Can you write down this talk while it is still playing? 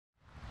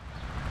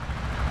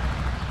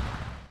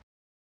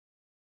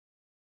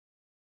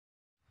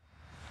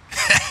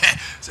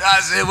So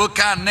I said, what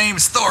kind of name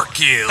is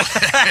Thorkill?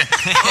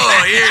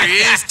 Oh, here he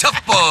is,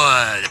 tough boy,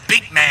 the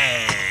big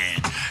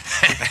man.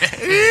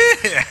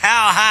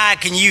 How high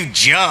can you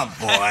jump,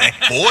 boy?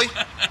 Boy?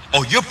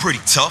 Oh, you're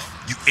pretty tough,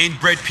 you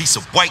inbred piece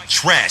of white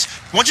trash.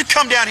 Why don't you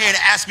come down here and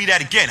ask me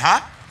that again,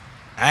 huh?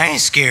 I ain't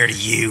scared of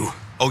you.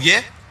 Oh,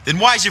 yeah? Then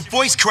why is your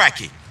voice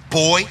cracking,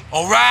 boy?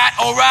 All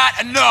right,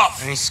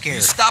 enough. I ain't scared.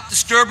 You stop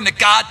disturbing the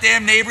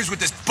goddamn neighbors with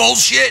this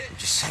bullshit. I'm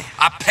just saying.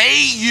 I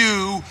pay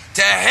you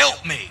to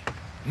help me,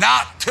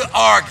 not to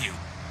argue.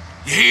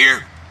 You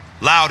hear?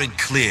 Loud and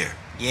clear,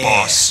 Yeah.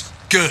 boss.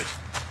 Good.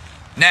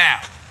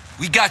 Now,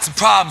 we got some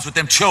problems with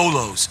them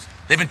cholos.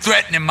 They've been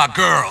threatening my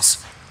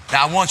girls.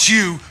 Now, I want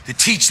you to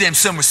teach them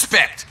some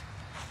respect.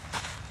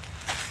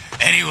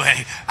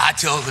 Anyway, I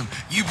told them,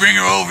 you bring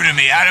her over to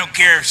me. I don't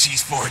care if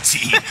she's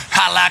 14.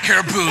 I like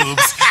her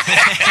boobs.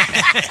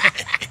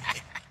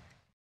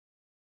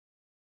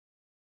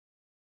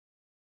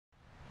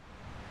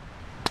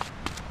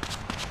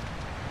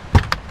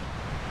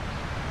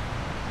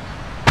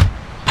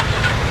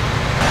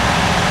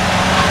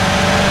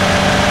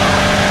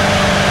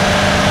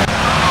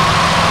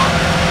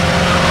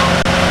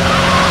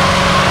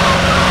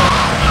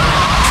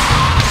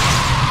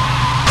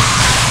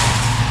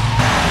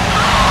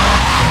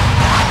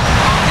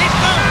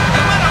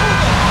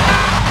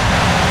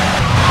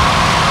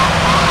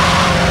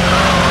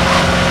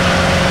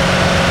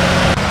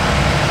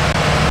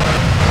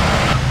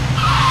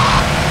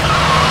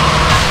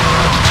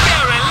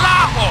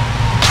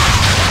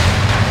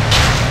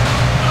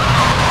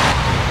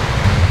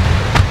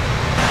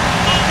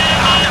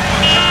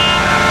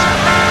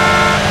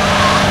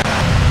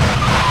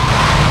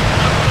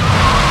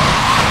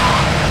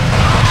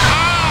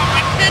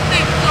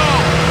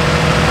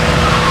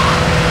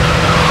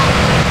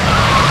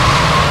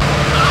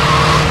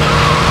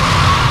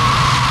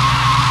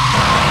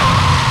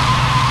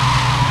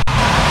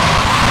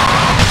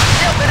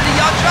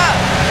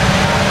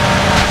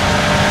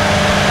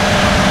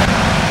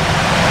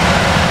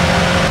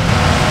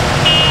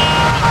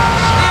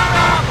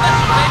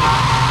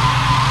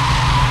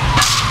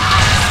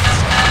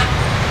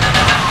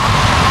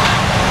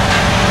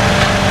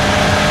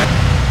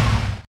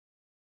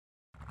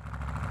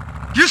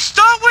 You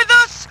start with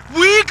us,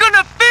 we're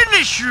gonna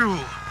finish you!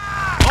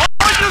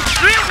 All you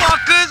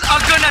streetwalkers are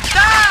gonna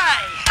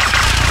die!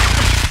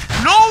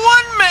 No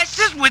one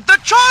messes with the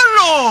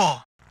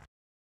cholo!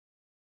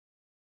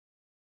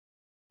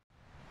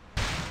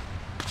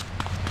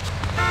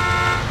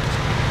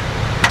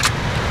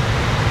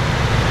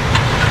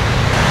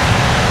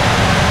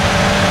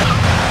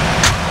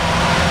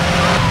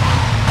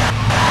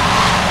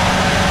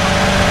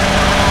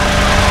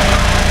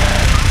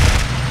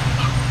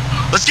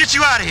 Let's get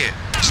you out of here.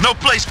 There's no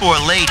place for a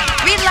lady.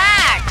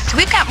 Relax.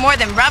 We've got more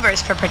than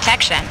rubbers for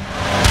protection.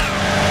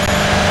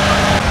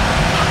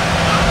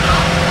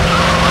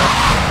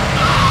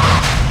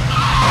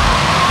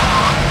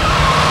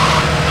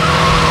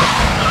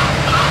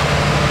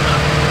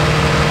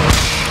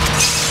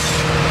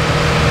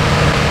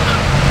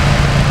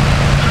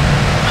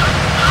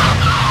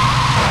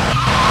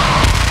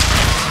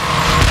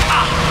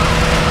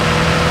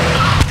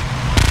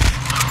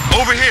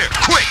 Over here,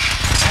 quick!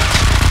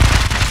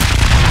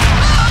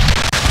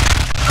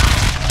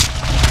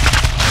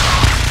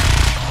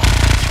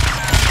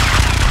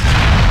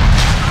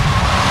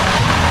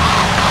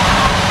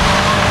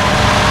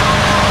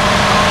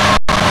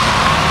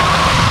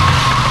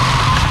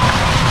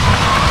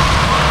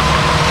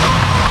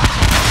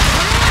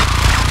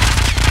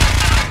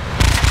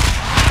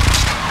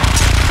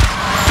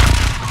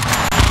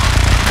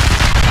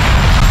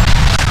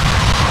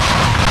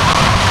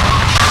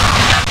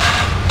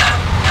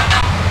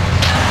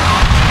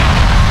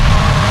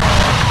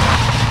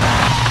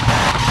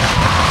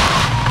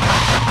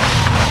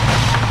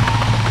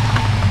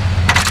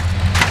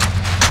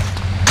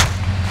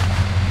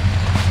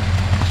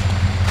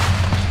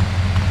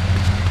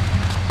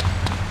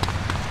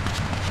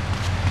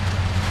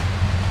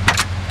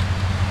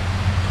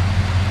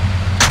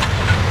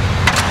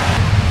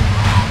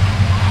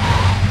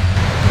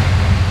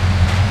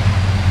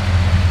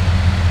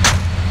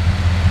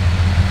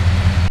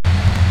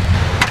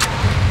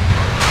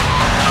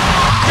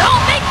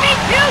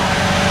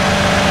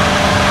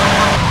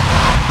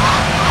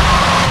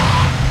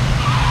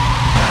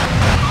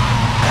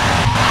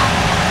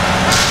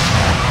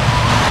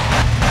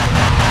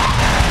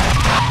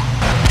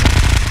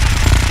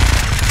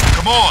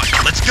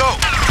 Let's go!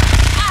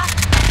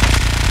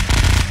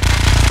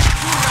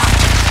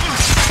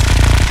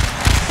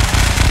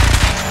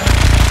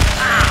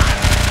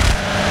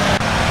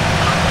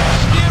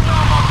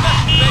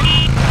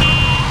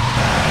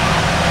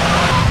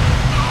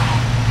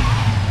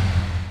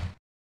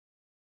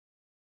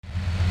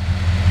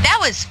 That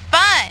was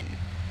fun.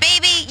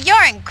 Baby,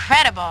 you're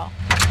incredible.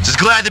 Just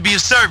glad to be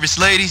of service,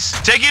 ladies.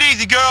 Take it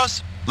easy,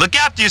 girls. Look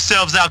after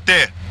yourselves out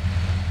there.